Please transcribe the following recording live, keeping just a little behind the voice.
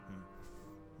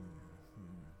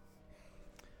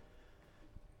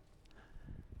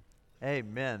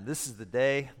Amen. This is the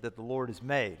day that the Lord has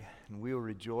made, and we will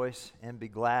rejoice and be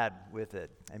glad with it.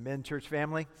 Amen, church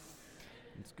family.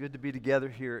 It's good to be together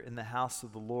here in the house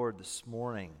of the Lord this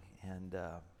morning. And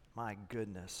my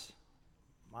goodness,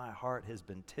 my heart has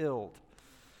been tilled.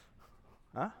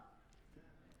 Huh?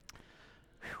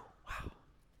 Whew, wow.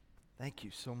 Thank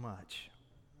you so much,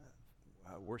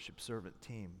 worship servant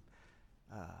team,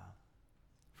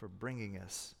 for bringing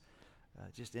us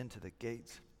just into the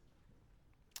gates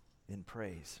in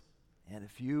praise. And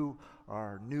if you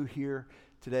are new here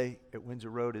today at Windsor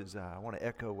Road, I want to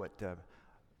echo what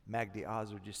Magdi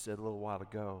Ozer just said a little while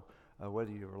ago.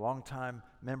 Whether you're a long-time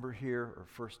member here or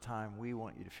first time, we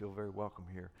want you to feel very welcome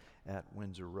here at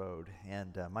Windsor Road.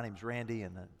 And my name's Randy,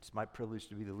 and it's my privilege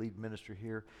to be the lead minister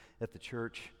here at the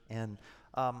church. And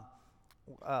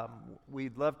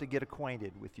we'd love to get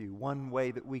acquainted with you. One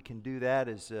way that we can do that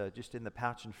is just in the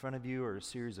pouch in front of you are a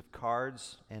series of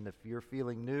cards. And if you're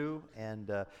feeling new and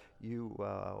you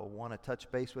want to touch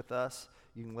base with us,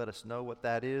 you can let us know what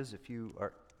that is. If you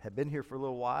have been here for a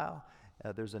little while,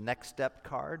 there's a next step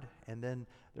card. And then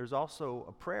there's also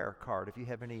a prayer card. If you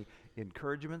have any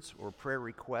encouragements or prayer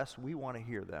requests, we want to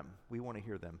hear them. We want to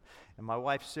hear them. And my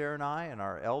wife Sarah and I and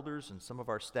our elders and some of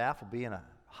our staff will be in a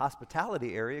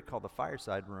hospitality area called the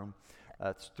Fireside Room.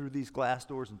 It's through these glass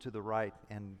doors and to the right,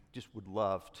 and just would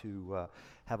love to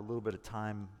have a little bit of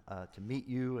time to meet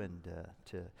you and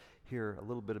to hear a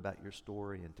little bit about your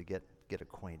story and to get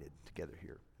acquainted together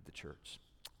here at the church.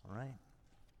 All right?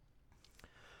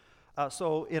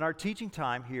 So in our teaching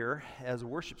time here as a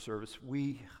worship service,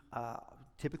 we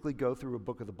typically go through a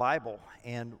book of the Bible,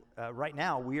 and right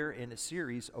now we're in a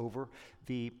series over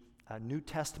the New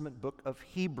Testament book of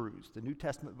Hebrews, the New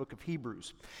Testament book of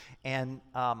Hebrews. And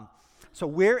so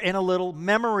we're in a little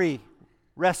memory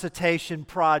recitation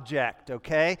project,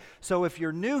 okay? So if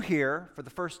you're new here for the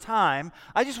first time,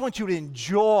 I just want you to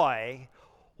enjoy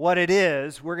what it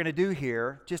is we're going to do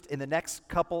here just in the next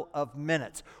couple of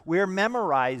minutes. We're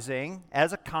memorizing,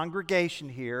 as a congregation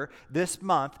here this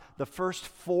month, the first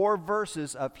 4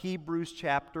 verses of Hebrews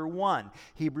chapter 1.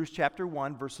 Hebrews chapter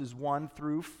 1, verses 1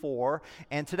 through 4.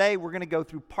 And today we're going to go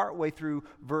through partway through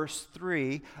verse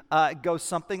 3. It goes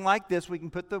something like this. We can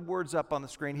put the words up on the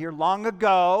screen here. Long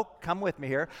ago, come with me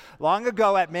here. Long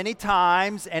ago, at many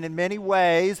times and in many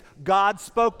ways, God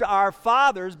spoke to our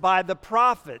fathers by the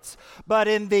prophets. But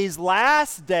in these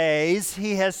last days,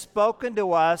 he has spoken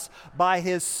to us by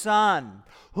his Son,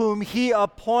 whom he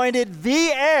appointed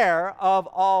the heir of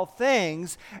all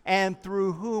things, and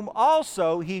through whom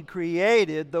also he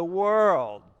created the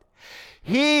world.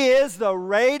 He is the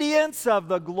radiance of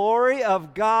the glory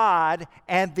of God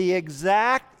and the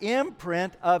exact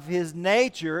imprint of his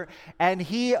nature, and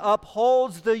he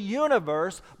upholds the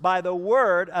universe by the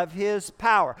word of his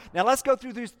power. Now let's go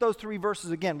through those 3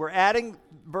 verses again. We're adding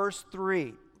verse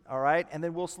 3. All right, and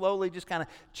then we'll slowly just kind of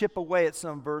chip away at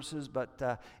some verses,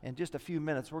 but in just a few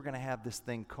minutes, we're going to have this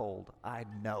thing cold. I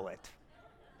know it.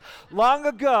 Long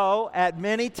ago, at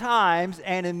many times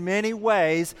and in many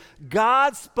ways,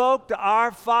 God spoke to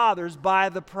our fathers by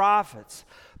the prophets.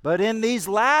 But in these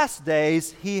last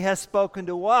days, he has spoken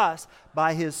to us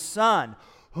by his Son,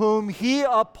 whom he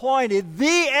appointed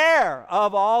the heir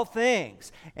of all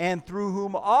things, and through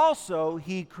whom also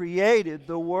he created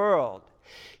the world.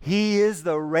 He is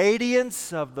the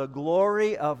radiance of the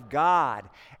glory of God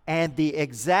and the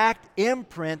exact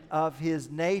imprint of his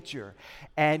nature,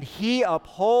 and he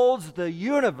upholds the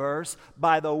universe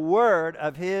by the word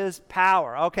of his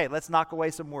power. Okay, let's knock away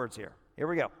some words here. Here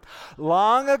we go.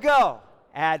 Long ago,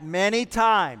 at many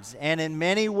times and in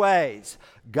many ways,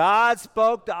 God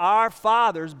spoke to our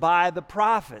fathers by the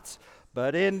prophets.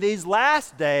 But in these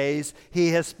last days, he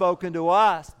has spoken to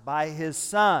us by his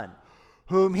Son,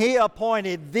 whom he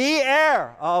appointed the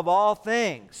heir of all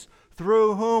things,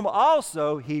 through whom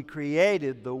also he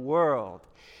created the world.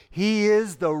 He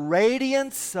is the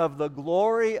radiance of the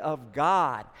glory of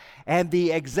God and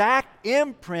the exact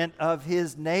imprint of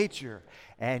his nature,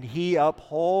 and he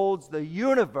upholds the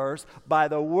universe by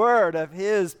the word of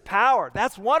his power.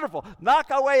 That's wonderful. Knock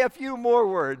away a few more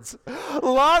words.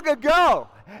 Long ago,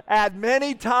 at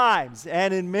many times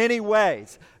and in many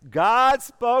ways, God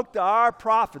spoke to our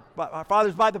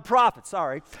fathers by the prophets,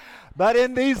 But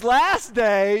in these last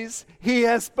days, he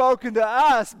has spoken to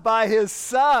us by his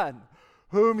Son,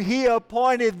 whom he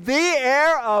appointed the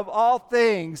heir of all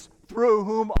things, through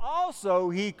whom also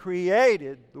he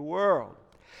created the world.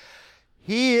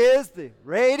 He is the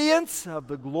radiance of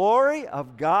the glory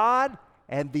of God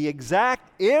and the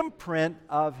exact imprint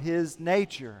of his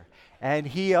nature, and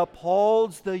he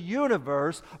upholds the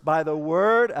universe by the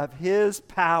word of his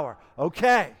power.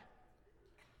 Okay.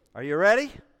 Are you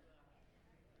ready?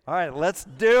 All right, let's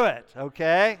do it,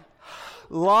 okay?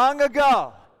 Long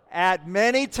ago, at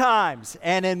many times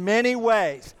and in many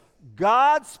ways,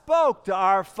 God spoke to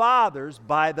our fathers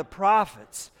by the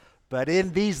prophets. But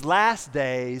in these last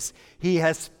days, He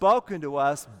has spoken to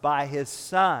us by His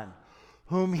Son,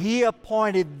 whom He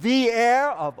appointed the heir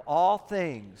of all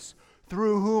things,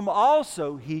 through whom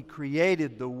also He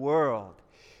created the world.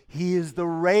 He is the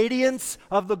radiance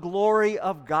of the glory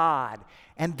of God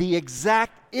and the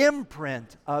exact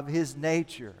imprint of His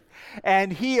nature.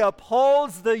 And He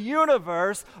upholds the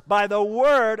universe by the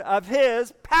word of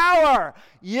His power.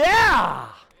 Yeah!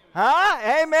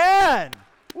 Huh? Amen!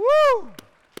 Woo!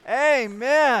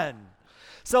 Amen!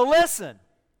 So listen,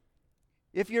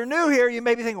 if you're new here, you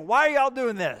may be thinking, why are y'all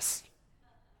doing this?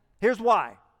 Here's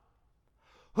why.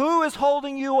 Who is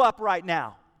holding you up right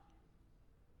now?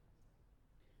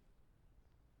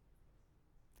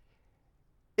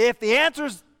 If the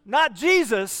answer's not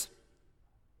Jesus,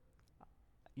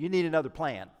 you need another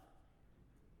plan.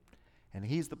 And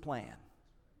He's the plan.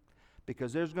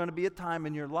 Because there's going to be a time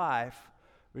in your life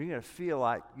where you're going to feel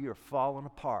like you're falling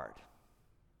apart.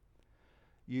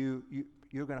 You're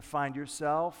going to find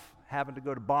yourself having to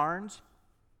go to Barnes.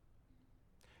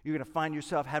 You're going to find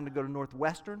yourself having to go to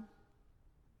Northwestern.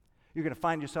 You're going to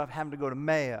find yourself having to go to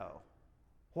Mayo.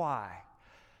 Why?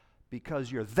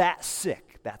 Because you're that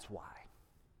sick, that's why.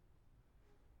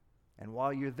 And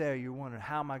while you're there, you're wondering,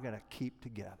 how am I going to keep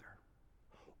together?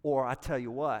 Or I tell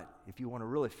you what, if you want to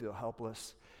really feel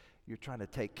helpless, you're trying to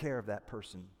take care of that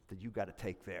person that you got to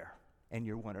take there. And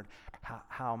you're wondering,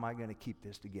 how am I going to keep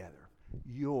this together?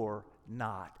 You're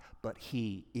not, but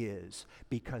He is.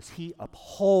 Because He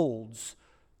upholds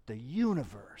the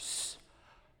universe,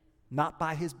 not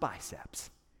by His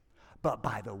biceps, but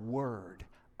by the word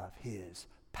of His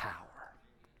power.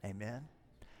 Amen?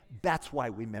 That's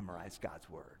why we memorize God's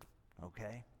word.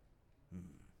 Okay?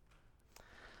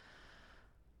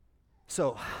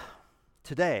 So,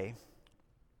 today,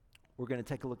 we're going to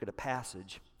take a look at a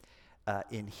passage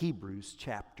in Hebrews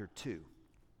chapter 2.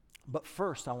 But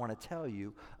first, I want to tell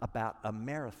you about a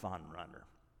marathon runner.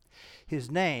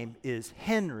 His name is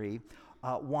Henry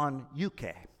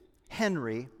Wanyuke.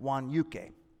 Henry Wanyuke.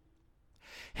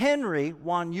 Henry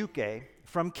Wanyuke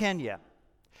from Kenya,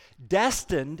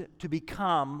 destined to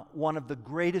become one of the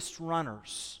greatest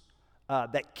runners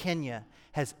that Kenya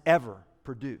has ever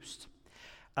produced.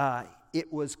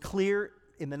 It was clear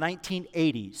in the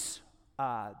 1980s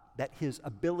that his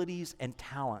abilities and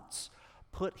talents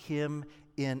put him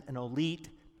in an elite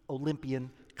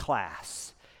Olympian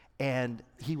class. And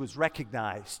he was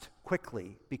recognized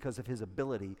quickly because of his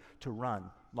ability to run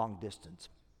long distance.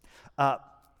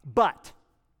 But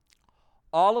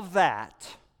all of that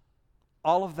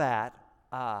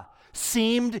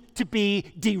seemed to be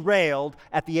derailed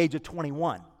at the age of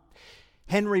 21.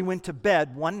 Henry went to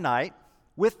bed one night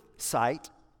with sight.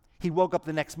 He woke up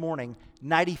the next morning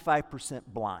 95%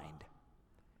 blind.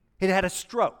 He'd had a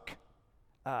stroke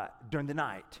during the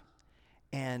night,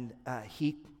 and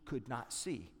he could not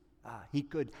see. He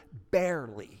could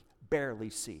barely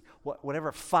see.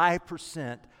 Whatever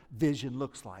 5% vision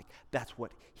looks like, that's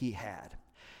what he had.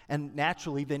 And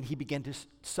naturally, then he began to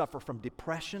suffer from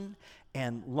depression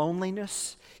and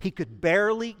loneliness. He could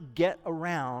barely get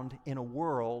around in a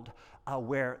world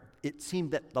where it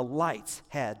seemed that the lights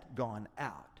had gone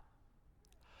out.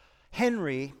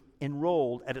 Henry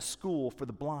enrolled at a school for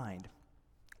the blind.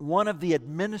 One of the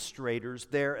administrators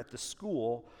there at the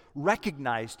school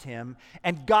recognized him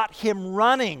and got him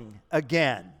running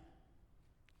again.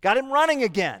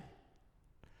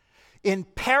 In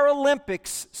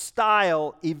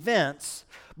Paralympics-style events,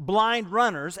 blind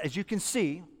runners, as you can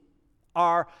see,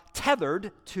 are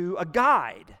tethered to a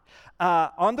guide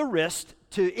on the wrist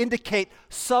to indicate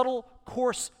subtle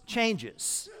course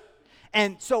changes.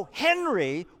 And so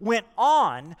Henry went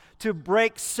on to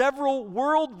break several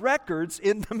world records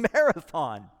in the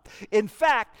marathon. In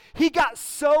fact, he got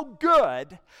so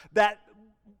good that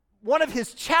one of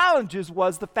his challenges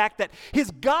was the fact that his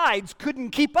guides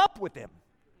couldn't keep up with him.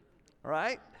 All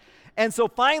right? And so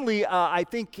finally, I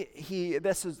think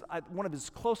this is one of his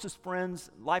closest friends,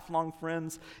 lifelong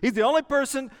friends. He's the only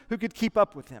person who could keep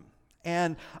up with him.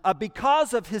 And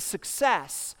because of his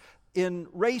success in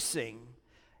racing,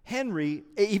 Henry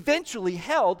eventually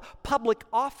held public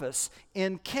office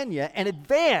in Kenya and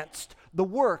advanced the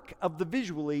work of the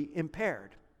visually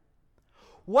impaired.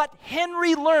 What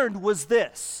Henry learned was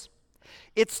this: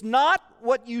 it's not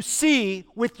what you see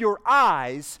with your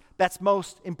eyes that's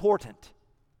most important.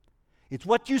 It's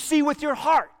what you see with your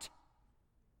heart.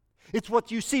 It's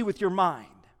what you see with your mind.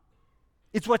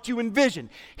 It's what you envision.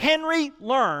 Henry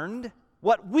learned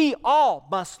what we all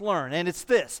must learn, and it's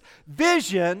this: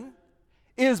 vision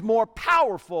is more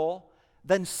powerful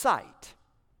than sight.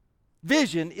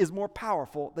 Vision is more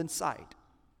powerful than sight.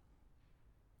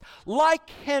 Like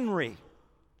Henry,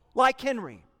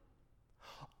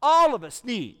 all of us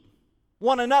need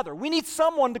one another. We need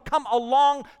someone to come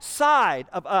alongside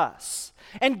of us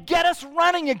and get us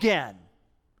running again,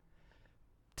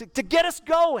 to get us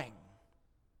going,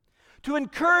 to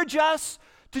encourage us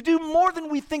to do more than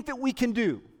we think that we can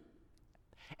do.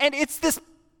 And it's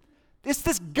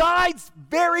this guide's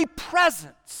very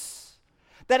presence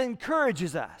that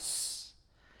encourages us.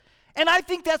 And I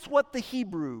think that's what the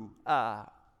Hebrew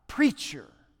preacher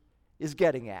is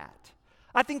getting at.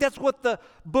 I think that's what the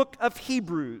book of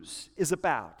Hebrews is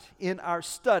about in our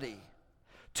study.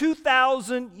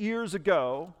 2,000 years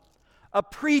ago, a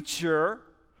preacher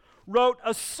wrote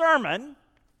a sermon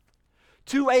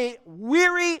to a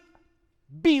weary,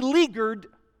 beleaguered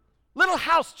little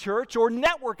house church or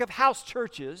network of house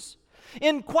churches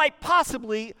in quite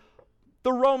possibly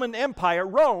the Roman Empire,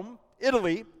 Rome,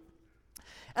 Italy,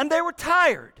 and they were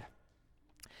tired.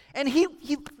 And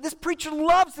this preacher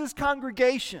loves this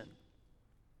congregation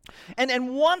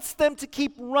and wants them to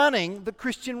keep running the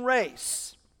Christian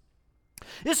race.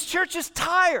 This church is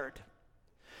tired.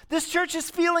 This church is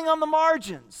feeling on the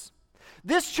margins.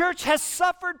 This church has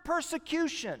suffered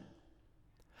persecution.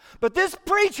 But this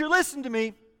preacher, listen to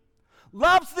me,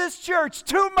 loves this church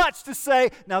too much to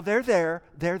say, now they're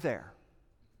there.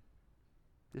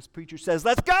 This preacher says,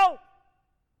 let's go.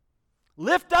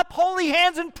 Lift up holy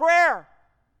hands in prayer.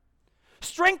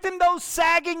 Strengthen those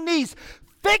sagging knees.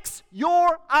 Fix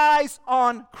your eyes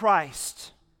on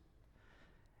Christ.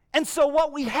 And so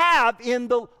what we have in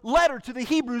the letter to the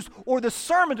Hebrews, or the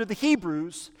sermon to the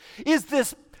Hebrews, is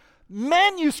this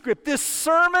manuscript, this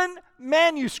sermon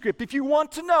manuscript. If you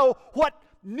want to know what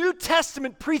New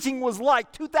Testament preaching was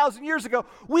like 2,000 years ago,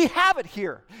 we have it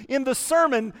here in the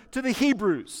sermon to the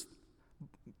Hebrews,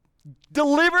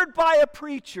 delivered by a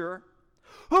preacher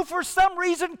who for some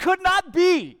reason could not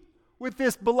be with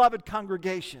this beloved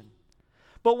congregation,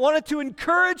 but wanted to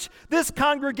encourage this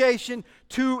congregation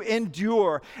to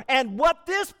endure. And what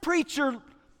this preacher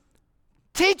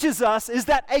teaches us is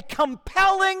that a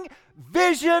compelling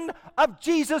vision of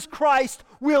Jesus Christ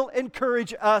will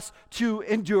encourage us to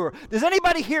endure. Does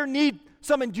anybody here need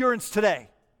some endurance today?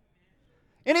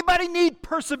 Anybody need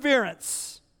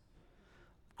perseverance?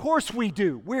 Of course we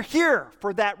do. We're here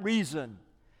for that reason.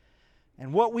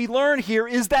 And what we learn here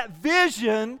is that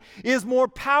vision is more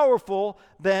powerful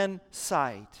than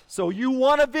sight. So you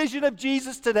want a vision of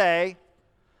Jesus today?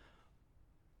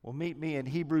 Well, meet me in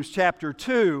Hebrews chapter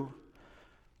 2,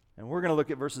 and we're going to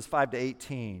look at verses 5 to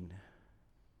 18.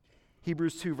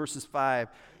 Hebrews 2, verses 5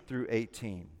 through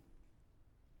 18.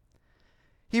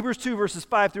 Hebrews 2, verses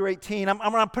 5 through 18. I'm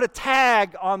going to put a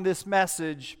tag on this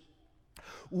message.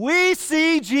 We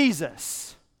see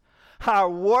Jesus, our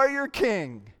warrior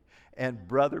king and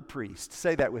brother priest.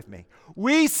 Say that with me.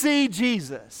 We see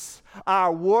Jesus,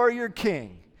 our warrior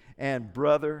king and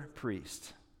brother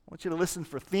priest. I want you to listen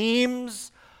for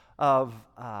themes of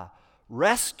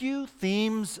rescue,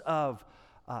 themes of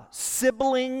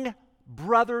sibling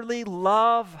brotherly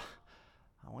love.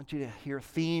 I want you to hear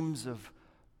themes of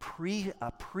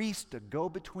a priest, a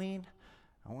go-between.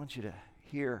 I want you to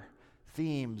hear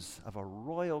themes of a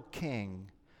royal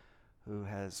king who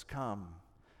has come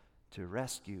to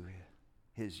rescue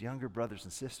his younger brothers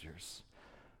and sisters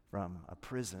from a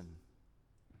prison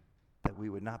that we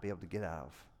would not be able to get out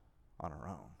of on our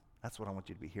own. That's what I want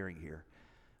you to be hearing here.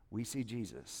 We see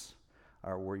Jesus,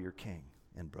 our warrior king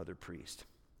and brother priest.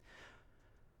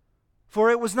 For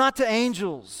it was not to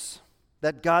angels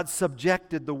that God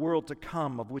subjected the world to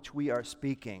come, of which we are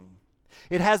speaking.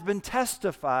 It has been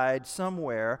testified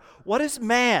somewhere, what is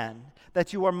man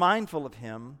that you are mindful of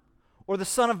him, or the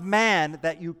Son of Man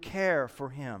that you care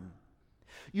for him?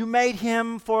 You made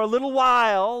him for a little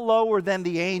while lower than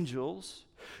the angels.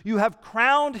 You have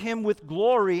crowned him with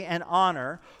glory and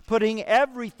honor, putting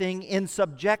everything in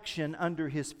subjection under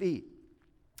his feet.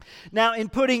 Now, in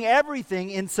putting everything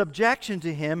in subjection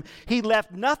to him, he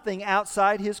left nothing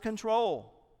outside his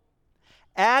control.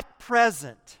 At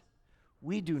present,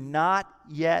 we do not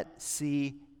yet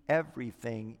see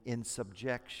everything in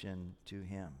subjection to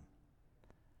him.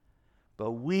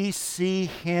 But we see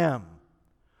him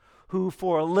who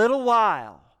for a little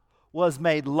while was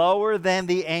made lower than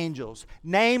the angels,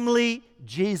 namely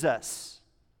Jesus,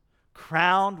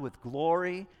 crowned with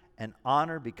glory and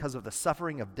honor because of the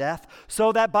suffering of death,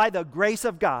 so that by the grace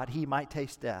of God he might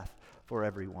taste death for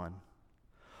everyone.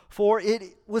 For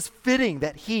it was fitting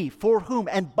that he, for whom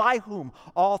and by whom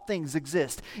all things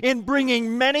exist, in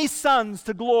bringing many sons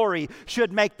to glory,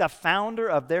 should make the founder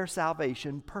of their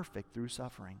salvation perfect through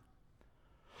suffering.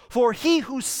 For he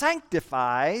who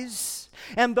sanctifies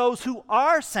and those who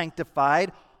are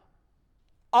sanctified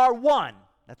are one.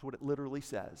 That's what it literally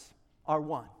says, are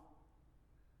one.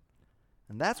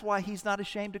 And that's why he's not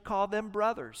ashamed to call them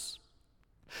brothers,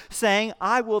 saying,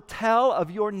 I will tell of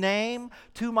your name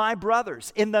to my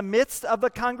brothers. In the midst of the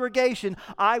congregation,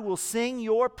 I will sing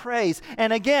your praise.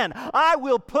 And again, I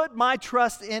will put my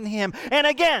trust in him. And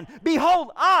again,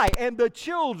 behold, I and the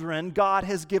children God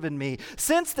has given me.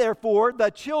 Since therefore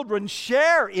the children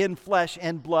share in flesh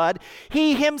and blood,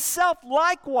 he himself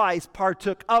likewise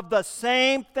partook of the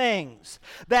same things,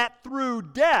 that through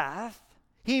death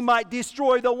he might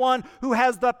destroy the one who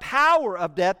has the power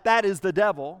of death, that is the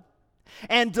devil,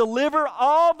 and deliver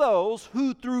all those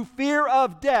who through fear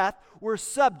of death were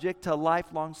subject to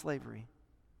lifelong slavery.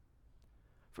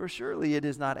 For surely it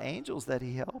is not angels that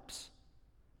he helps,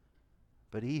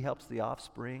 but he helps the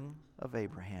offspring of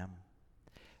Abraham.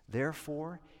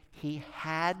 Therefore, he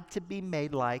had to be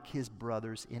made like his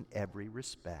brothers in every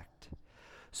respect,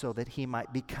 so that he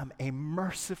might become a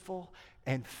merciful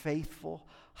and faithful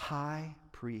high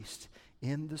priest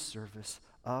in the service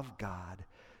of God,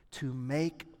 to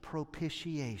make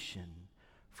propitiation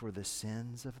for the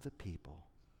sins of the people.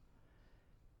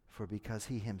 For because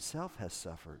he himself has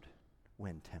suffered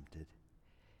when tempted,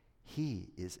 he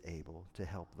is able to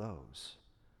help those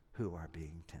who are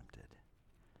being tempted.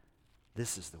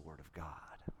 This is the word of God.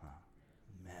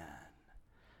 Amen.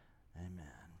 Amen.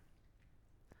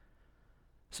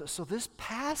 So this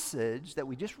passage that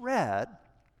we just read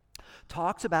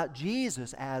talks about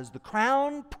Jesus as the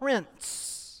crown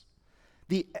prince,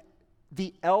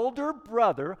 the elder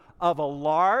brother of a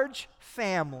large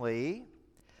family,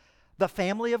 the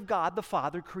family of God, the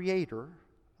Father, creator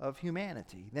of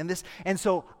humanity. And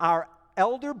so our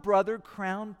elder brother,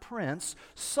 crown prince,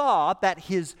 saw that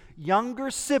his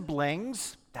younger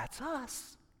siblings, that's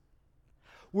us,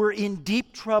 were in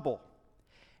deep trouble.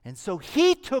 And so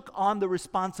he took on the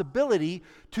responsibility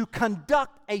to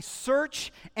conduct a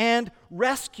search and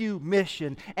rescue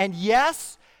mission. And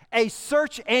yes, a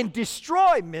search and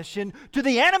destroy mission to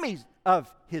the enemies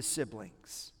of his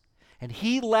siblings. And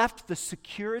he left the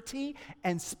security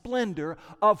and splendor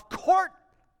of court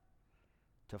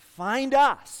to find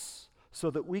us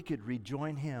so that we could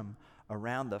rejoin him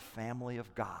around the family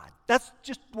of God. That's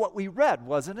just what we read,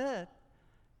 wasn't it?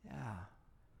 Yeah.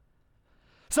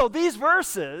 So these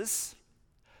verses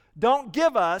don't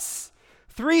give us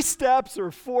 3 steps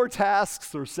or 4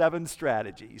 tasks or 7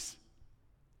 strategies.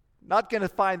 Not going to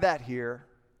find that here.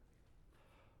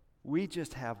 We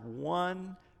just have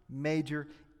one major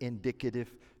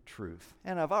indicative truth.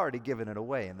 And I've already given it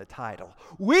away in the title.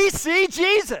 We see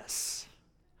Jesus,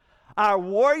 our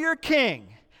warrior king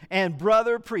and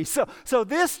brother priest. So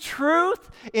this truth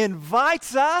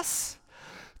invites us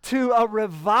to a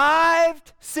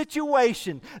revived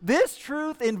situation. This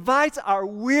truth invites our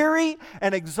weary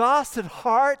and exhausted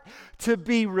heart to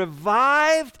be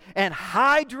revived and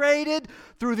hydrated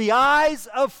through the eyes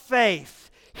of faith.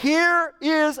 Here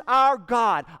is our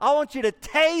God. I want you to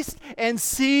taste and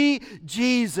see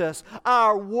Jesus,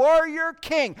 our warrior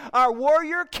king. Our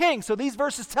warrior king. So these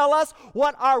verses tell us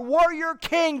what our warrior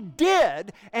king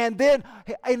did, and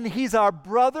he's our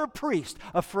brother priest,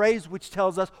 a phrase which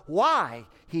tells us why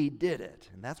he did it.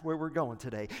 And that's where we're going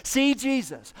today. See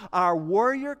Jesus, our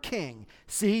warrior king.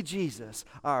 See Jesus,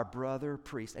 our brother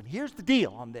priest. And here's the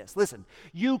deal on this. Listen,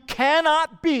 you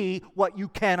cannot be what you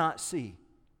cannot see.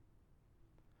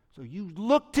 So you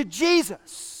look to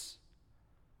Jesus,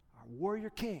 our warrior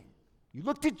king. You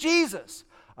look to Jesus,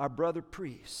 our brother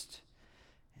priest.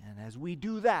 And as we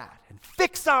do that and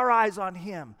fix our eyes on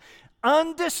him,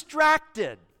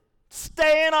 undistracted,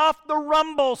 staying off the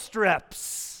rumble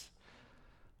strips,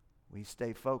 we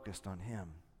stay focused on him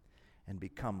and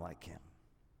become like him.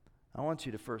 I want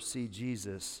you to first see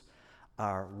Jesus,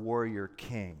 our warrior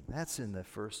king. That's in the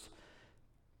first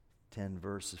 10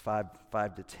 verses,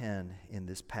 5 to 10 in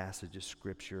this passage of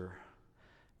Scripture.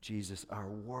 Jesus, our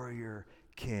warrior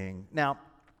king. Now,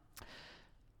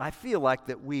 I feel like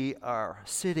that we are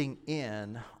sitting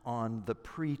in on the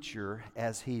preacher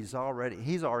as he's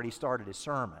already started his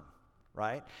sermon,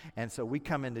 right? And so we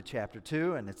come into chapter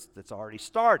 2 and it's already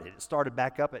started. It started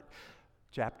back up at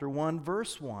chapter 1,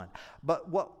 verse 1. But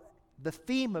what the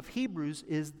theme of Hebrews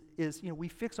is we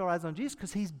fix our eyes on Jesus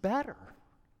because he's better.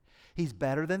 He's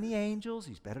better than the angels.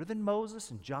 He's better than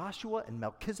Moses and Joshua and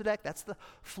Melchizedek. That's the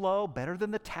flow. Better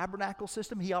than the tabernacle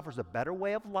system. He offers a better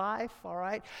way of life, all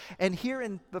right? And here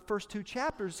in the first 2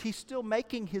 chapters, he's still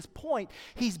making his point.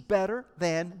 He's better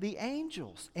than the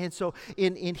angels. And so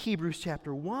in Hebrews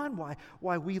chapter 1,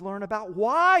 why we learn about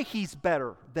why he's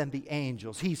better than the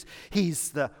angels. He's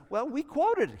the, well, we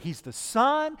quoted it. He's the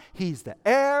Son. He's the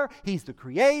heir. He's the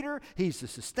creator. He's the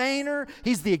sustainer.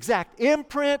 He's the exact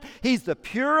imprint. He's the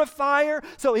purifier.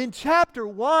 So in chapter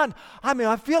 1,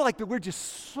 I feel like that we're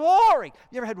just soaring.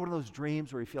 You ever had one of those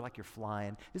dreams where you feel like you're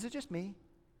flying? Is it just me?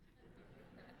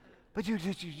 But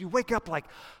you wake up like,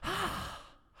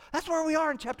 that's where we are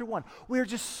in chapter 1. We're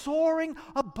just soaring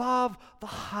above the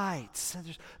heights.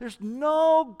 There's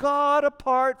no God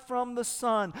apart from the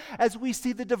Son as we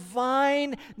see the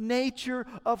divine nature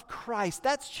of Christ.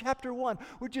 That's chapter 1.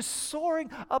 We're just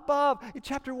soaring above in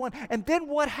chapter 1. And then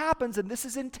what happens, and this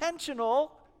is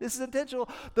intentional,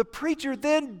 the preacher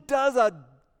then does a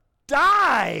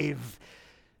dive,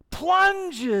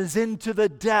 plunges into the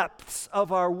depths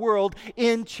of our world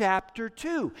in chapter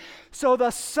 2. So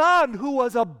the Son, who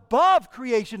was above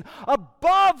creation,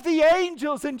 above the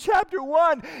angels in chapter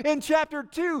 1, in chapter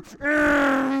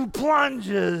 2,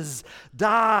 plunges,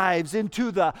 dives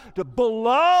into the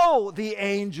below the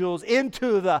angels,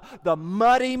 into the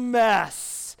muddy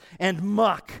mess and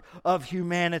muck of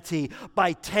humanity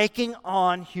by taking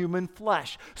on human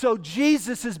flesh. So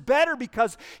Jesus is better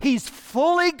because he's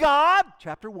fully God,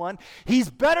 chapter 1. He's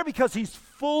better because he's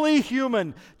fully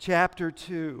human, chapter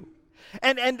 2.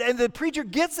 And the preacher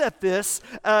gets at this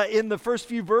in the first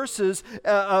few verses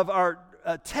of our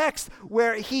text,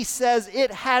 where he says,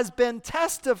 it has been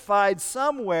testified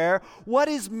somewhere, what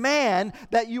is man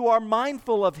that you are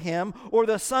mindful of him, or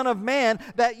the Son of Man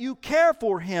that you care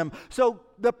for him? So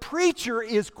the preacher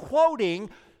is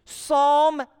quoting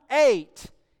Psalm 8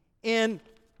 in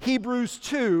Hebrews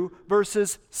 2,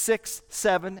 verses 6,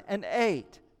 7, and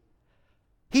 8.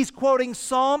 He's quoting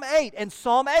Psalm 8, and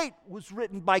Psalm 8 was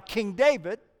written by King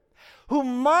David, who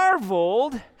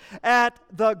marveled at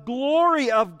the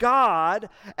glory of God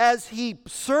as he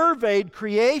surveyed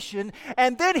creation,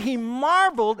 and then he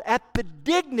marveled at the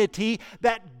dignity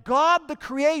that God the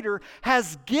Creator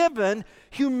has given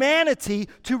humanity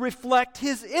to reflect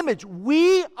his image.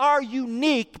 We are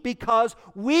unique because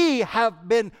we have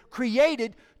been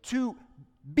created to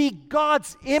be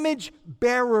God's image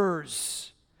bearers.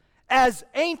 As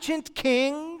ancient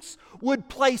kings would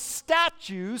place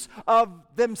statues of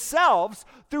themselves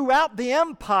throughout the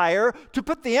empire to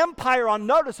put the empire on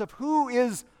notice of who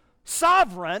is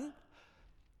sovereign,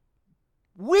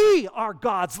 we are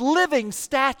God's living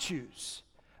statues,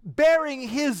 bearing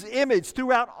his image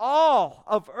throughout all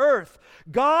of earth.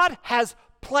 God has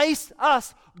placed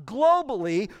us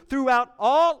globally throughout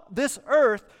all this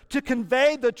earth to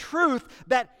convey the truth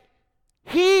that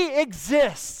he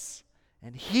exists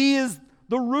and he is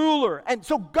the ruler. And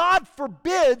so God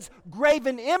forbids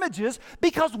graven images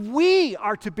because we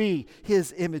are to be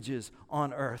his images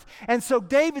on earth. And so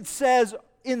David says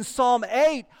in Psalm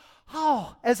 8,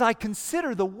 oh, as I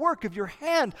consider the work of your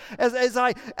hand, as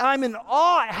I'm in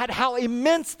awe at how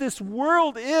immense this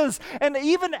world is, and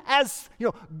even as,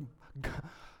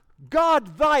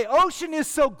 God, thy ocean is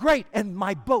so great, and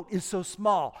my boat is so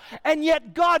small. And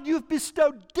yet, God, you've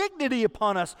bestowed dignity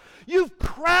upon us. You've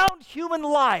crowned human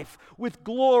life with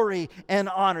glory and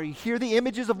honor. You hear the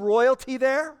images of royalty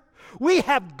there? We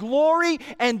have glory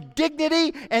and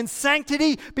dignity and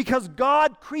sanctity because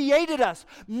God created us.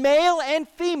 Male and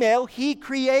female, he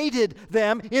created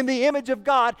them in the image of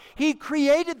God. He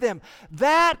created them.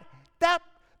 That's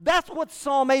what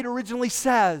Psalm 8 originally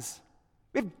says.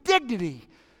 We have dignity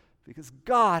because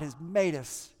God has made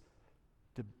us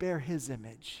to bear his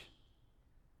image.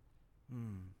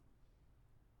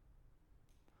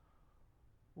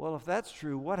 Well, if that's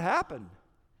true, what happened?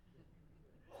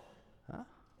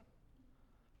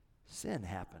 Sin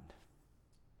happened.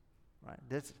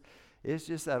 Right? It's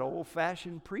just that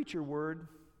old-fashioned preacher word.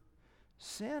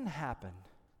 Sin happened.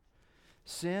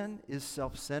 Sin is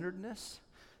self-centeredness.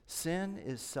 Sin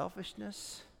is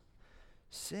selfishness.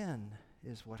 Sin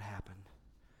is what happened.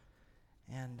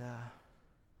 And,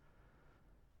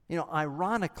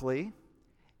 ironically,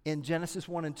 in Genesis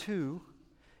 1 and 2,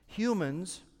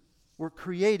 humans were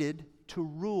created to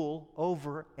rule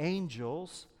over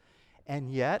angels,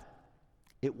 and yet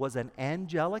it was an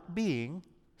angelic being,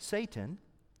 Satan,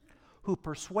 who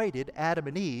persuaded Adam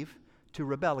and Eve to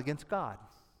rebel against God.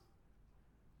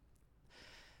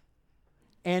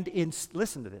 And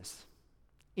listen to this.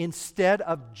 Instead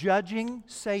of judging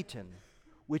Satan,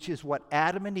 which is what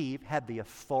Adam and Eve had the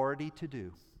authority to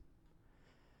do,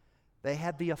 They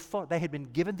had they had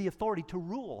been given the authority to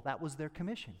rule. That was their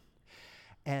commission.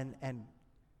 And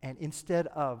instead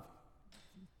of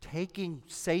taking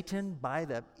Satan by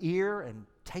the ear and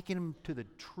taking him to the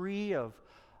tree of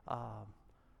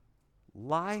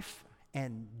life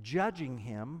and judging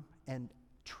him, and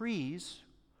trees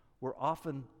were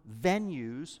often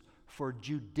venues for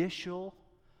judicial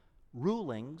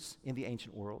rulings in the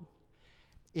ancient world.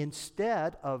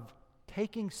 Instead of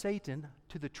taking Satan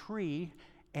to the tree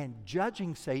and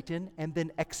judging Satan and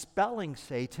then expelling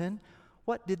Satan,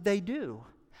 what did they do?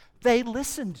 They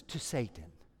listened to Satan.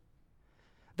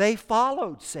 They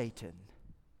followed Satan.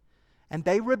 And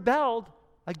they rebelled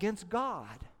against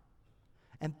God.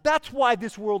 And that's why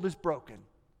this world is broken.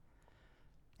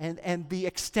 And the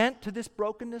extent to this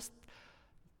brokenness,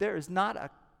 there is not a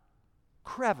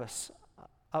crevice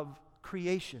of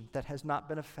creation that has not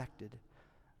been affected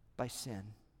by sin.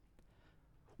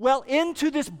 Well, into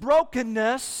this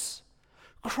brokenness,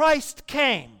 Christ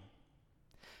came.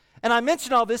 And I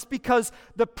mention all this because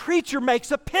the preacher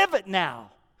makes a pivot now.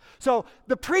 So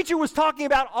the preacher was talking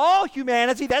about all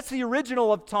humanity. That's the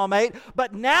original of Psalm 8.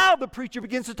 But now the preacher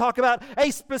begins to talk about a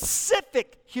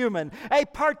specific human, a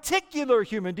particular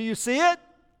human. Do you see it?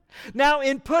 Now,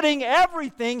 in putting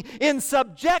everything in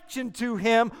subjection to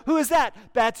him, who is that?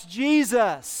 That's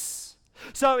Jesus.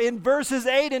 So in verses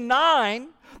 8 and 9,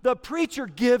 the preacher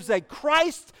gives a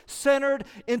Christ-centered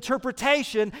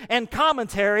interpretation and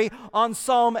commentary on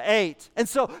Psalm 8. And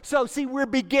so see, we're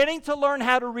beginning to learn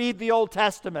how to read the Old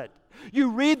Testament.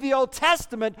 You read the Old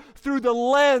Testament through the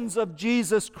lens of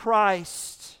Jesus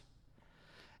Christ.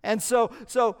 And so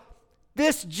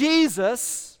this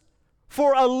Jesus,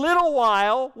 for a little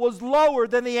while, was lower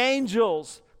than the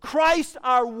angels. Christ,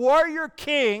 our warrior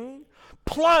king,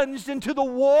 plunged into the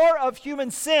war of human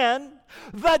sin.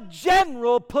 The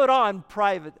general put on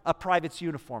a private's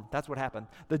uniform. That's what happened.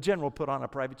 The general put on a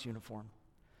private's uniform.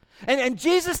 And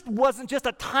Jesus wasn't just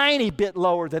a tiny bit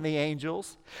lower than the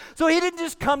angels. So he didn't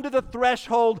just come to the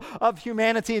threshold of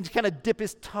humanity and kind of dip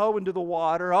his toe into the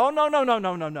water. Oh,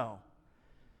 no.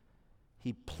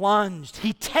 He plunged.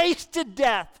 He tasted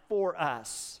death for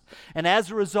us. And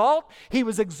as a result, he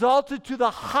was exalted to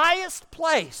the highest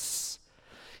place.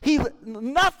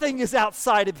 Nothing is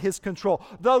outside of his control.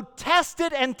 Though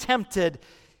tested and tempted,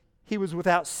 he was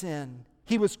without sin.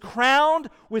 He was crowned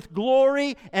with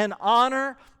glory and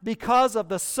honor because of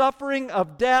the suffering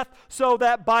of death, so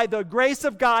that by the grace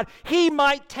of God, he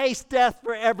might taste death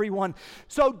for everyone.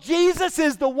 So Jesus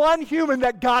is the one human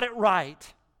that got it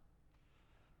right.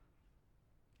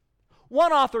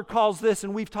 One author calls this,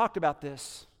 and we've talked about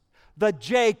this, the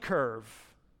J curve.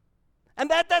 And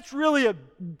that's really a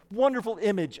wonderful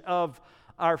image of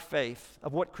our faith,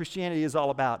 of what Christianity is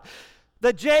all about.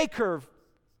 The J curve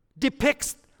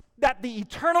depicts that the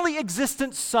eternally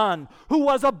existent Son, who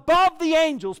was above the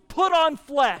angels, put on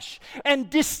flesh and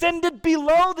descended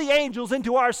below the angels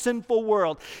into our sinful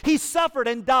world. He suffered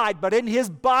and died, but in his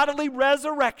bodily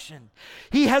resurrection,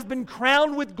 he has been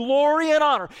crowned with glory and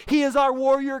honor. He is our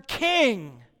warrior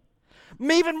king,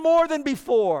 even more than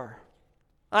before.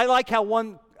 I like how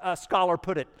one scholar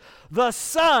put it. The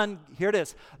Son, here it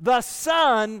is, the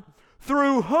Son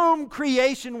through whom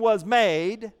creation was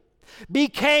made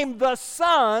became the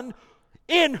Son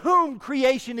in whom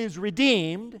creation is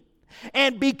redeemed,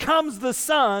 and becomes the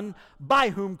Son by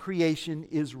whom creation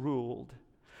is ruled.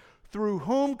 Through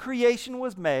whom creation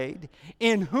was made,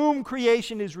 in whom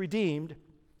creation is redeemed,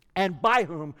 and by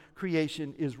whom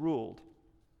creation is ruled.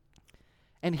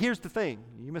 And here's the thing,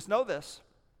 you must know this.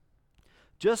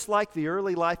 Just like the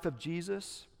early life of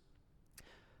Jesus,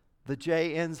 the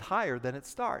J ends higher than it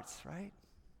starts, right?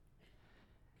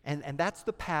 And that's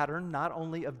the pattern not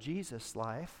only of Jesus'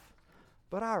 life,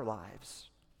 but our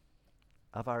lives,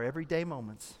 of our everyday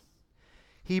moments.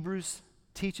 Hebrews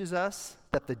teaches us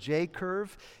that the J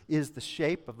curve is the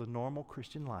shape of the normal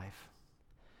Christian life.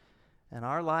 And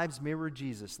our lives mirror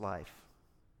Jesus' life,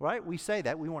 right? We say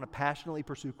that. We want to passionately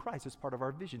pursue Christ as part of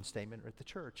our vision statement at the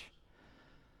church.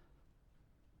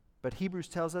 But Hebrews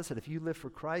tells us that if you live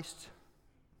for Christ,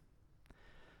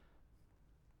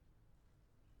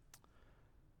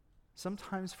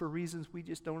 sometimes for reasons we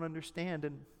just don't understand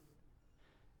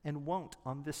and won't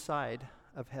on this side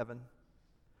of heaven,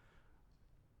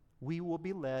 we will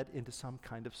be led into some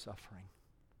kind of suffering.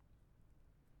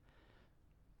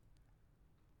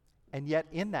 And yet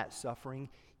in that suffering,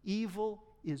 evil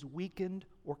is weakened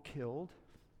or killed.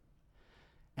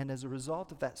 And as a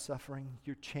result of that suffering,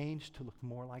 you're changed to look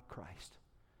more like Christ.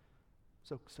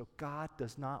 So God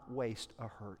does not waste a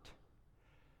hurt.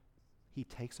 He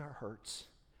takes our hurts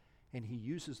and he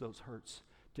uses those hurts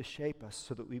to shape us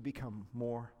so that we become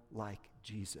more like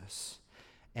Jesus.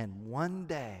 And one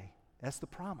day, that's the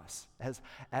promise,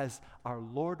 as our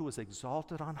Lord was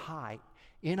exalted on high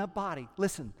in a body.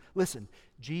 Listen,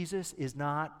 Jesus is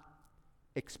not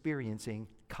experiencing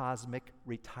cosmic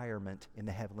retirement in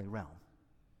the heavenly realm.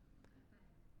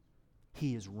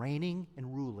 He is reigning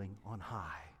and ruling on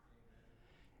high.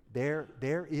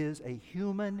 There is a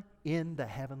human in the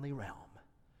heavenly realm.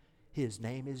 His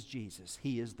name is Jesus.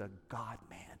 He is the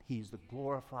God-man. He's the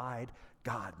glorified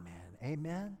God-man.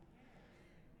 Amen?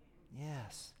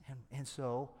 Yes. And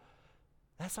so,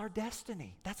 that's our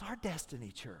destiny. That's our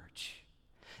destiny, church.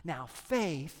 Now,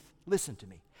 faith, listen to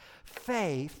me.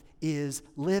 Faith is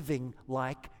living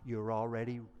like you're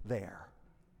already there.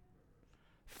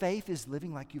 Faith is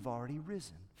living like you've already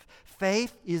risen.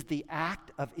 Faith is the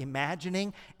act of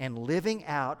imagining and living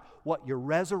out what your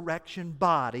resurrection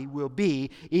body will be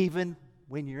even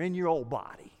when you're in your old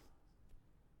body.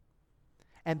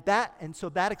 And so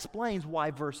that explains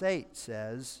why verse 8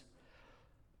 says,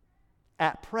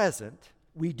 at present,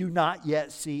 we do not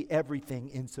yet see everything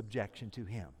in subjection to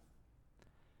him.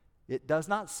 It does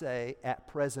not say, at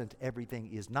present,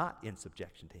 everything is not in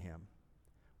subjection to him.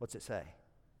 What's it say?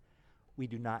 We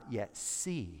do not yet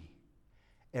see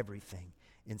everything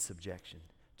in subjection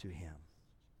to him.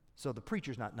 So the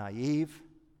preacher's not naive.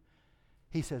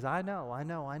 He says, I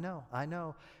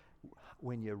know.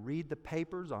 When you read the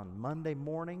papers on Monday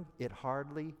morning, it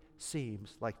hardly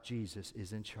seems like Jesus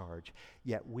is in charge.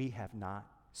 Yet we have not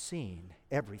seen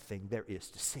everything there is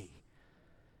to see.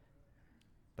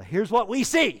 But here's what we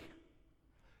see.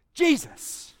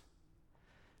 Jesus.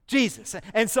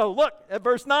 And so look at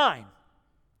verse 9.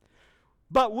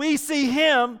 But we see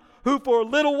him who for a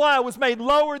little while was made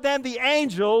lower than the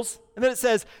angels. And then it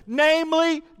says,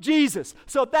 namely Jesus.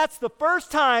 So that's the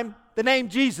first time the name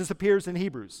Jesus appears in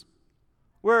Hebrews.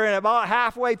 We're in about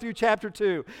halfway through chapter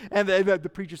 2. And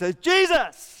the preacher says,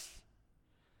 Jesus.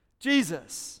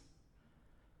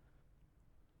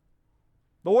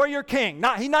 The warrior king.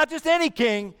 He's not just any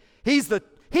king. He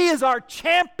is our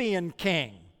champion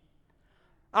king.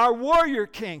 Our warrior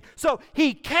king. So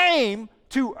he came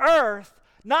to earth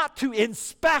not to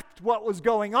inspect what was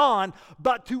going on,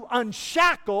 but to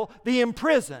unshackle the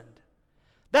imprisoned.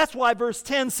 That's why verse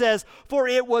 10 says, for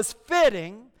it was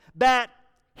fitting that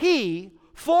he,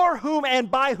 for whom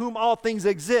and by whom all things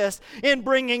exist, in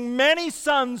bringing many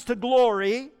sons to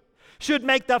glory, should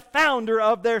make the founder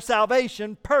of their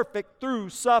salvation perfect through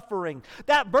suffering.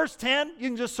 That verse 10, you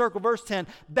can just circle verse 10,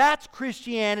 that's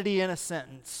Christianity in a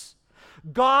sentence.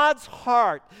 God's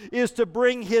heart is to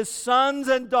bring his sons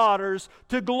and daughters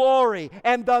to glory,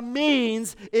 and the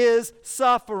means is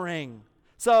suffering.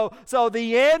 So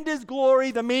the end is glory,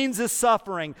 the means is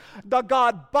suffering. The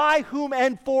God by whom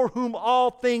and for whom all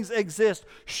things exist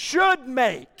should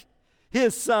make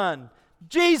his son,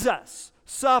 Jesus,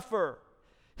 suffer.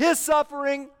 His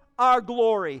suffering, our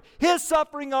glory. His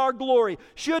suffering, our glory.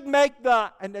 Should make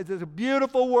and there's a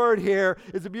beautiful word here,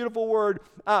 it's a beautiful word,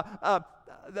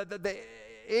 the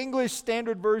English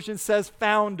Standard Version says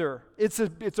founder. It's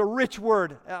a rich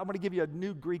word. I'm going to give you a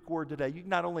new Greek word today. You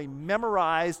not only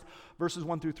memorized verses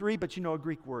 1 through 3, but you know a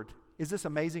Greek word. Is this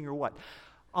amazing or what?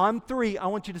 On 3, I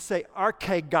want you to say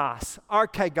archegos.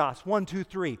 Archegos. 1, 2,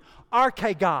 3.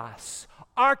 Archegos.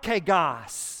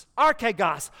 Archegos.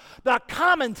 Archegos. The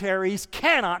commentaries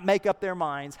cannot make up their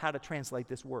minds how to translate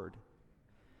this word.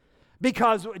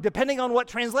 Because depending on what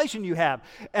translation you have,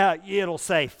 it'll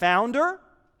say founder,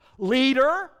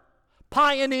 leader,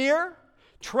 pioneer,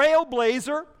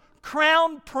 trailblazer,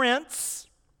 crown prince,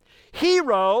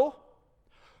 hero,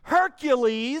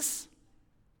 Hercules,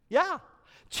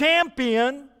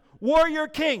 champion, warrior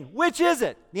king. Which is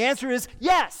it? The answer is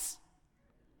yes.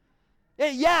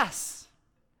 Yes.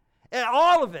 And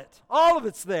all of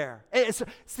it's there.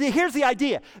 Here's the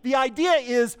idea. The idea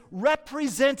is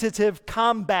representative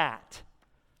combat.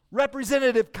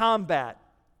 Representative combat.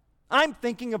 I'm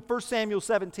thinking of 1 Samuel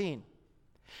 17.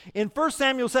 In 1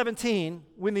 Samuel 17,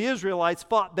 when the Israelites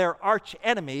fought their arch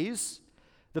enemies,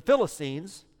 the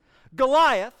Philistines,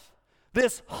 Goliath,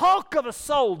 this hulk of a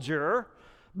soldier,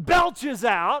 belches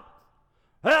out,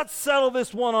 let's settle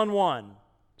this one-on-one.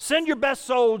 Send your best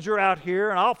soldier out here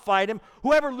and I'll fight him.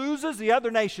 Whoever loses, the other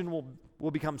nation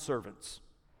will become servants.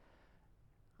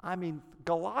 I mean,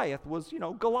 Goliath was,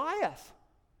 Goliath.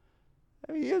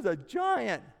 I mean, he is a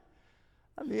giant.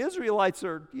 I mean, the Israelites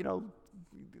are,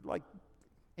 like,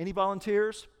 any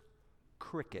volunteers?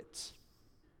 Crickets.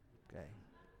 Okay.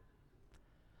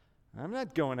 I'm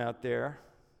not going out there.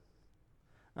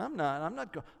 I'm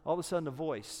not going. All of a sudden, a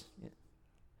voice.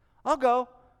 I'll go.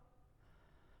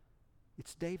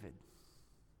 It's David,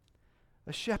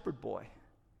 a shepherd boy.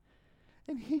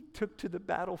 And he took to the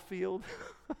battlefield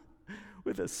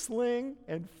with a sling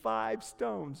and 5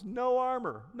 stones, no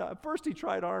armor. No, at first he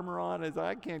tried armor on, this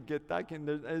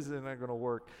isn't going to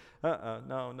work.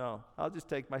 No. I'll just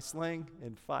take my sling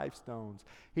and 5 stones.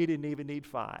 He didn't even need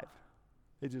 5.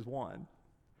 It just one.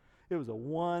 It was a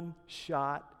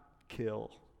one-shot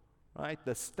kill, right?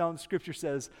 The stone, Scripture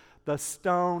says, the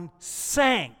stone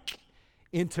sank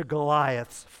into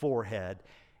Goliath's forehead,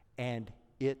 and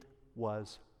it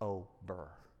was over.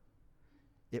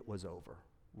 It was over.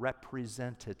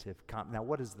 Representative. Now,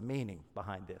 what is the meaning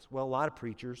behind this? Well, a lot of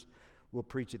preachers will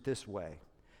preach it this way.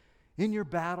 In your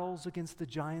battles against the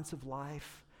giants of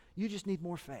life, you just need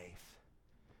more faith.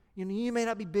 You know, you may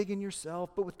not be big in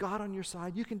yourself, but with God on your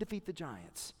side, you can defeat the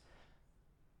giants.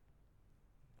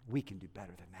 We can do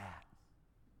better than that.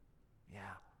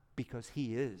 Yeah, because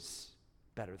He is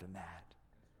better than that.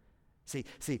 See,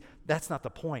 that's not the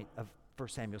point of 1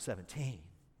 Samuel 17.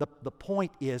 The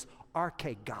point is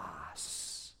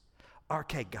archegos,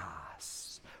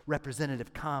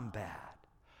 representative combat.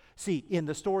 See, in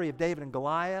the story of David and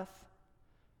Goliath,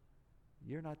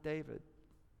 you're not David,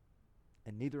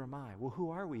 and neither am I. Well, who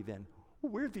are we then?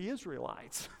 Well, we're the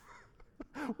Israelites.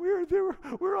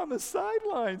 We're on the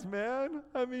sidelines, man.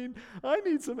 I mean,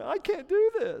 I can't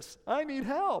do this. I need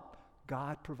help.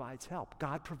 God provides help.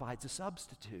 God provides a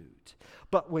substitute.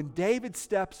 But when David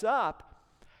steps up,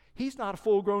 he's not a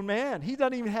full-grown man. He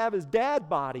doesn't even have his dad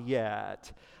body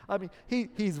yet. I mean,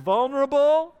 he's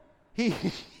vulnerable.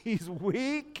 He's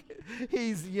weak.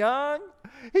 He's young.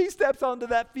 He steps onto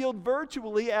that field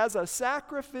virtually as a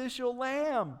sacrificial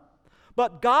lamb.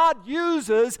 But God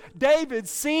uses David's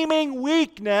seeming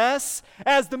weakness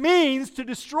as the means to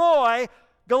destroy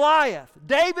Goliath.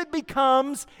 David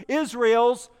becomes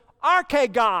Israel's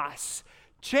archegos,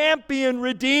 champion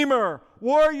redeemer,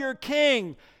 warrior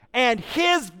king, and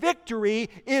his victory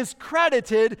is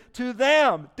credited to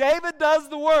them. David does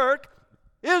the work,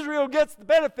 Israel gets the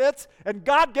benefits, and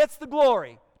God gets the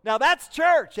glory. Now that's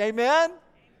church, amen?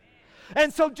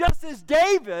 And so just as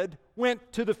David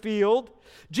went to the field,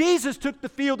 Jesus took the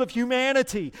field of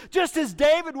humanity. Just as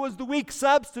David was the weak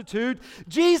substitute,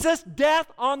 Jesus'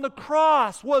 death on the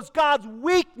cross was God's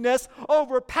weakness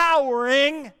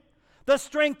overpowering the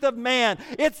strength of man.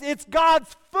 It's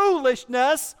God's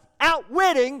foolishness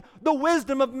outwitting the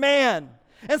wisdom of man.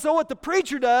 And so what the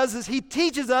preacher does is he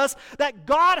teaches us that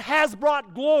God has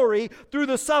brought glory through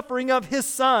the suffering of His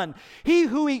Son. He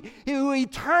who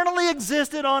eternally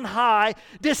existed on high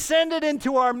descended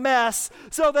into our mess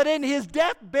so that in His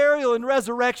death, burial, and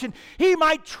resurrection, He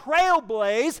might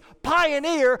trailblaze,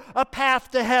 pioneer a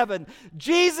path to heaven.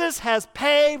 Jesus has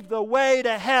paved the way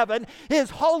to heaven.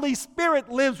 His Holy Spirit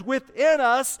lives within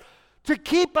us to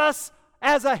keep us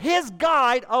as His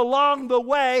guide along the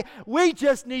way. We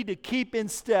just need to keep in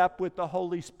step with the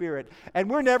Holy Spirit. And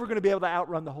we're never going to be able to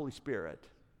outrun the Holy Spirit.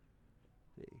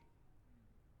 See?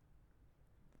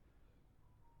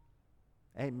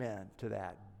 Amen to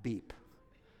that. Beep.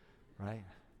 Right?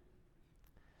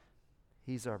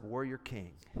 He's our warrior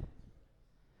king.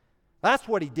 That's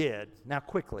what He did. Now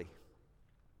quickly,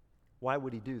 why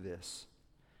would He do this?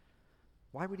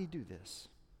 Why would He do this?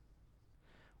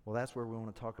 Well, that's where we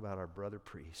want to talk about our brother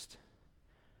priest.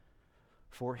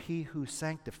 For He who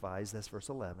sanctifies, that's verse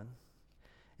 11,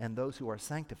 and those who are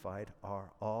sanctified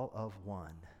are all of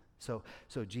one. So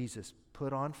Jesus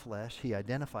put on flesh. He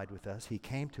identified with us. He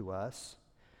came to us.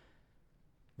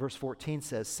 Verse 14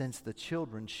 says, since the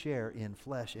children share in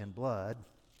flesh and blood,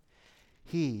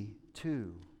 He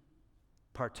too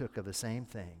partook of the same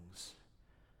things,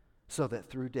 so that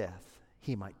through death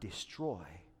He might destroy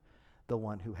the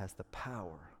one who has the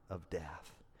power of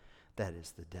death, that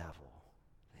is the devil.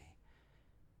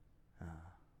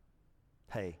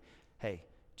 Hey,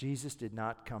 Jesus did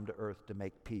not come to earth to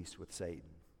make peace with Satan.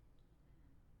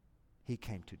 He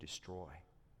came to destroy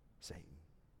Satan,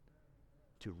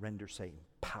 to render Satan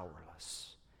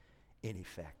powerless,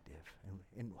 ineffective.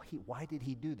 And why did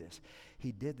He do this?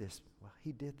 He did this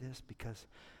because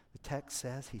the text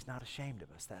says He's not ashamed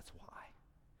of us. That's why.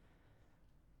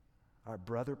 Our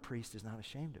brother priest is not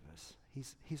ashamed of us.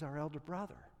 He's our elder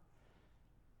brother.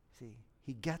 See,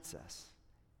 He gets us.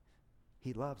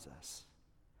 He loves us.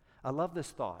 I love this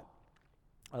thought.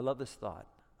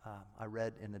 I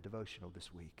read in the devotional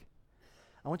this week.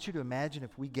 I want you to imagine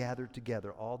if we gathered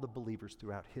together all the believers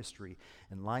throughout history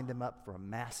and lined them up for a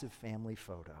massive family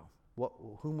photo.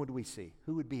 Whom would we see?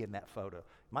 Who would be in that photo?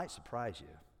 It might surprise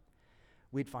you.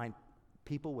 We'd find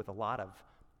people with a lot of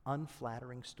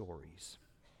unflattering stories.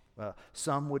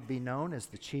 Some would be known as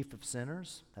the chief of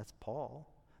sinners. That's Paul.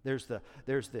 There's the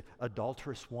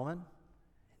adulterous woman.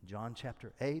 John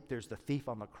chapter 8, there's the thief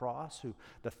on the cross, who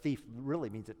the thief really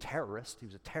means a terrorist. He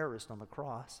was a terrorist on the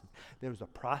cross. There was a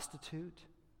prostitute.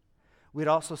 We'd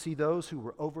also see those who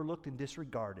were overlooked and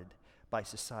disregarded by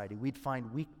society. We'd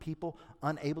find weak people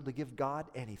unable to give God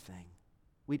anything.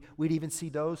 We'd even see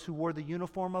those who wore the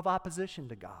uniform of opposition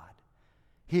to God.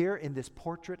 Here in this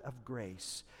portrait of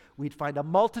grace, we'd find a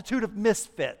multitude of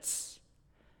misfits,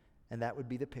 and that would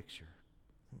be the picture.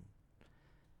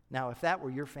 Now, if that were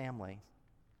your family,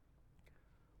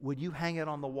 would you hang it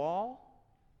on the wall,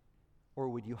 or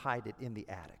would you hide it in the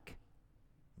attic?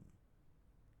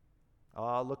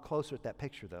 Oh, look closer at that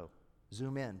picture, though.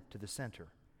 Zoom in to the center.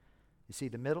 You see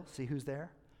the middle? See who's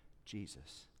there?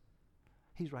 Jesus.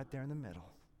 He's right there in the middle.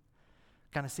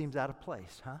 Kind of seems out of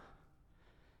place, huh?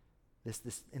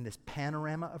 In this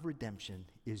panorama of redemption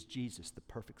is Jesus, the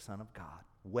perfect Son of God,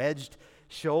 wedged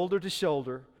shoulder to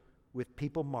shoulder with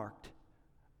people marked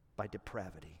by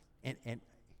depravity. And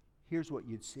here's what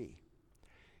you'd see.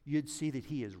 You'd see that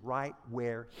he is right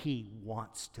where he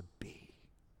wants to be.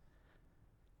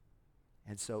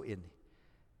 And so in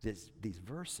these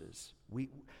verses,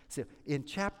 so in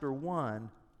chapter 1,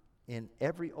 in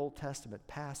every Old Testament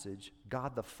passage,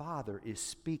 God the Father is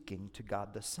speaking to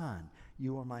God the Son.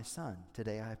 You are my son.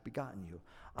 Today I have begotten you.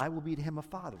 I will be to him a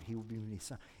father. He will be to me a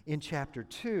son. In chapter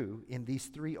 2, in these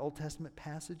 3 Old Testament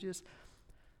passages,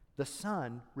 the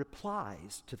Son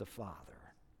replies to the Father.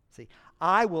 See,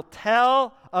 I will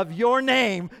tell of your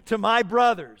name to my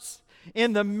brothers.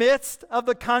 In the midst of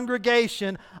the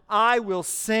congregation, I will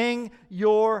sing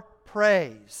your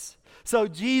praise. So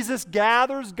Jesus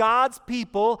gathers God's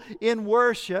people in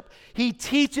worship. He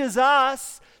teaches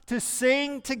us to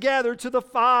sing together to the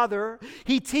Father.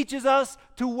 He teaches us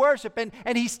to worship.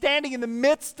 And he's standing in the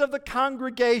midst of the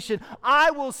congregation. I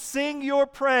will sing your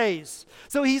praise.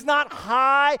 So he's not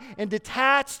high and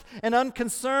detached and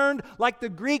unconcerned like the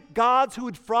Greek gods who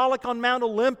would frolic on Mount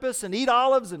Olympus and eat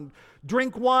olives and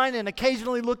drink wine and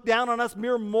occasionally look down on us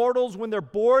mere mortals when they're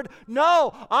bored.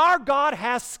 No, our God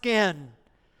has skin.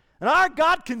 And our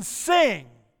God can sing.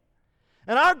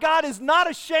 And our God is not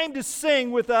ashamed to sing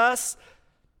with us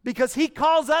because he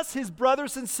calls us his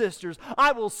brothers and sisters.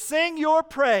 I will sing your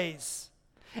praise.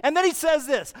 And then he says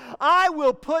this, I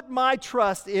will put my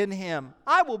trust in him.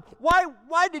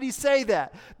 Why did he say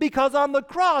that? Because on the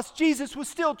cross, Jesus was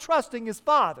still trusting his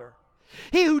Father.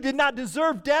 He who did not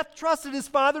deserve death trusted his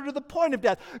Father to the point of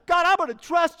death. God, I'm going to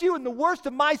trust you in the worst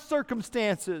of my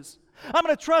circumstances. I'm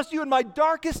going to trust you in my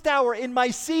darkest hour, in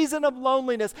my season of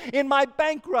loneliness, in my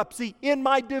bankruptcy, in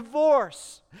my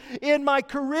divorce, in my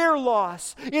career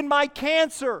loss, in my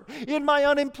cancer, in my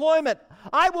unemployment.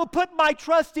 I will put my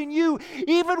trust in you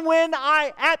even when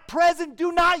I, at present,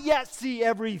 do not yet see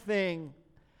everything.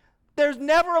 There's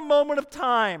never a moment of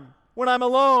time when I'm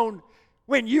alone,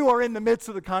 when you are in the midst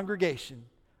of the congregation.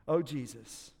 Oh,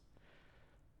 Jesus.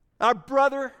 Our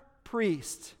brother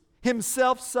priest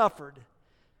himself suffered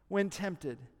when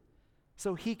tempted,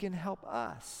 so he can help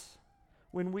us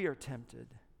when we are tempted.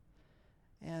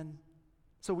 And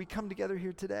so we come together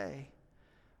here today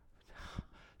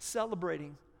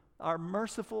celebrating our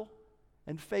merciful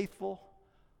and faithful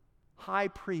high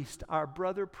priest, our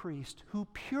brother priest, who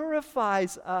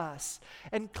purifies us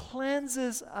and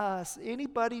cleanses us.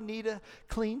 Anybody need a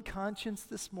clean conscience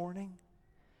this morning?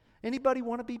 Anybody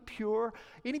want to be pure?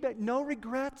 Anybody? No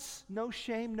regrets, no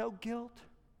shame, no guilt?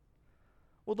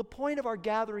 Well, the point of our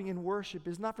gathering in worship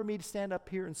is not for me to stand up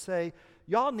here and say,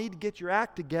 y'all need to get your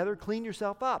act together, clean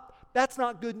yourself up. That's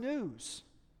not good news.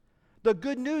 The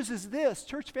good news is this,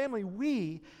 church family,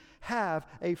 we have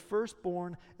a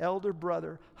firstborn elder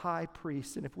brother, high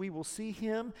priest. And if we will see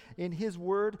him in his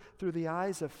word through the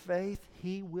eyes of faith,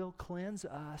 he will cleanse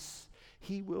us.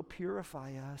 He will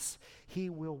purify us. He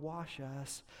will wash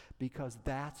us, because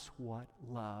that's what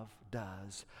love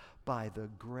does. By the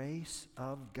grace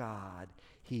of God,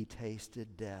 he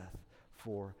tasted death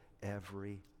for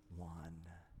everyone.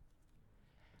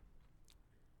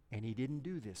 And he didn't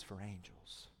do this for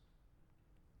angels.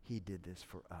 He did this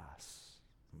for us.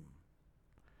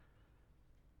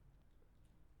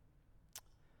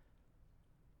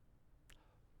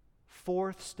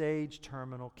 Fourth stage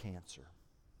terminal cancer.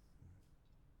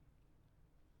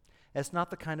 That's not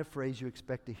the kind of phrase you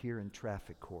expect to hear in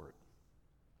traffic court.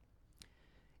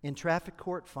 In traffic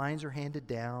court, fines are handed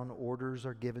down, orders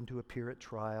are given to appear at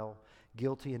trial,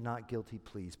 guilty and not guilty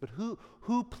pleas. But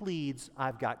who pleads,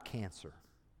 I've got cancer?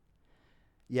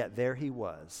 Yet there he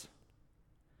was.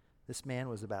 This man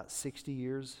was about 60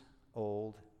 years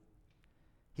old.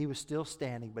 He was still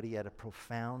standing, but he had a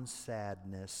profound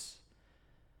sadness.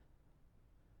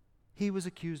 He was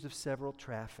accused of several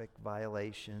traffic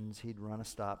violations. He'd run a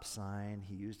stop sign.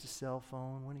 He used a cell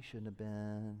phone when he shouldn't have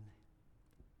been.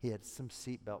 He had some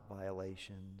seatbelt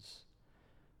violations.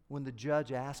 When the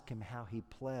judge asked him how he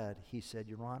pled, he said,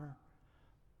 "Your Honor,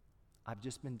 I've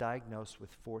just been diagnosed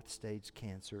with 4th stage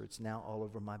cancer. It's now all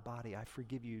over my body. I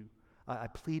forgive you. I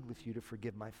plead with you to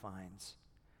forgive my fines."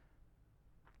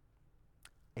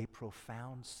 A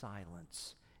profound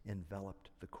silence enveloped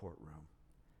the courtroom.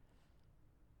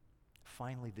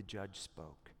 Finally, the judge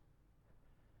spoke.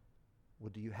 "Well,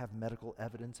 do you have medical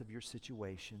evidence of your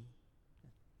situation?"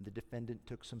 The defendant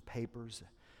took some papers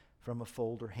from a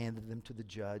folder, handed them to the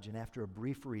judge, and after a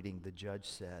brief reading, the judge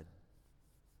said,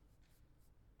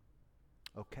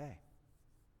 "Okay,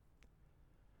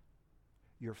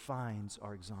 your fines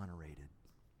are exonerated.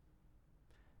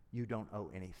 You don't owe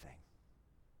anything.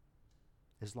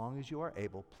 As long as you are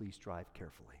able, please drive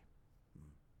carefully."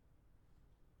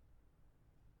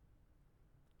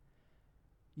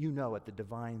 You know, at the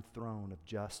divine throne of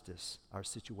justice, our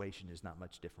situation is not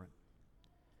much different.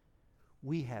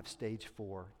 We have stage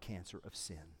 4 cancer of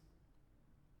sin.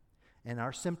 And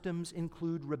our symptoms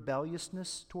include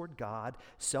rebelliousness toward God,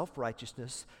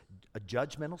 self-righteousness, a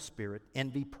judgmental spirit,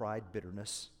 envy, pride,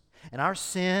 bitterness. And our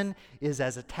sin is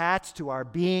as attached to our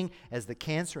being as the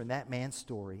cancer in that man's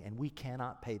story, and we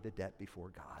cannot pay the debt before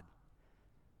God.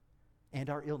 And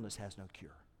our illness has no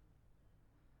cure.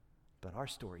 But our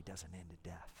story doesn't end in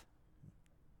death.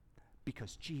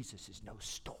 Because Jesus is no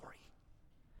story.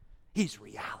 He's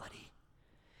reality.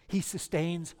 He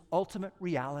sustains ultimate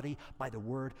reality by the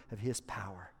word of His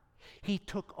power. He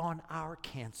took on our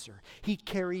cancer. He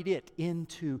carried it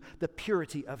into the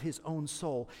purity of His own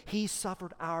soul. He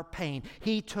suffered our pain.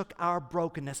 He took our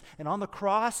brokenness. And on the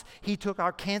cross, He took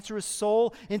our cancerous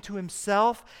soul into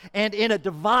Himself. And in a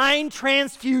divine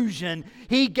transfusion,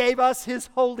 He gave us His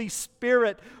Holy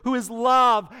Spirit, who is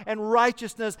love and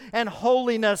righteousness and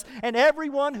holiness. And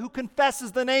everyone who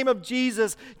confesses the name of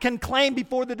Jesus can claim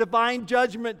before the divine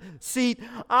judgment seat,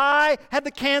 "I had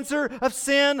the cancer of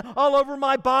sin all over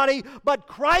my body, but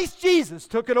Christ Jesus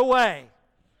took it away."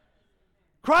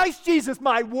 Christ Jesus,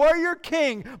 my warrior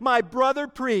king, my brother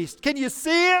priest. Can you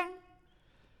see Him?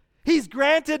 He's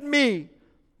granted me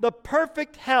the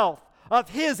perfect health of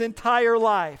His entire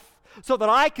life so that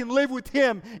I can live with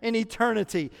Him in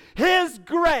eternity. His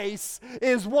grace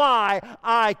is why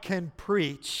I can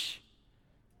preach.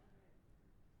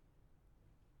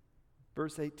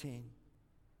 Verse 18.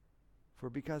 For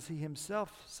because He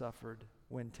Himself suffered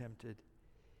when tempted,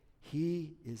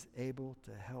 He is able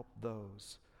to help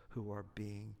those who are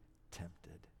being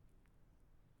tempted.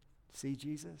 See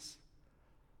Jesus,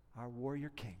 our warrior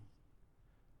king,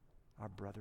 our brother.